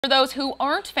For those who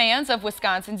aren't fans of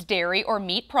Wisconsin's dairy or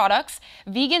meat products,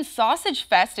 Vegan Sausage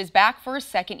Fest is back for a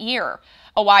second year.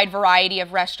 A wide variety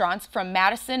of restaurants from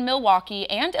Madison, Milwaukee,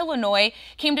 and Illinois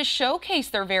came to showcase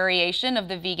their variation of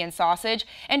the vegan sausage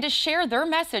and to share their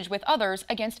message with others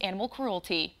against animal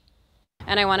cruelty.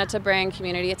 And I wanted to bring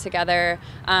community together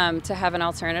to have an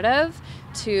alternative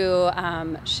to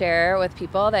share with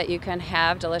people that you can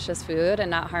have delicious food and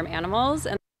not harm animals.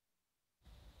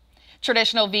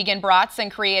 Traditional vegan brats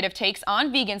and creative takes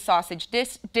on vegan sausage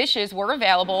dishes were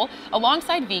available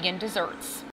alongside vegan desserts.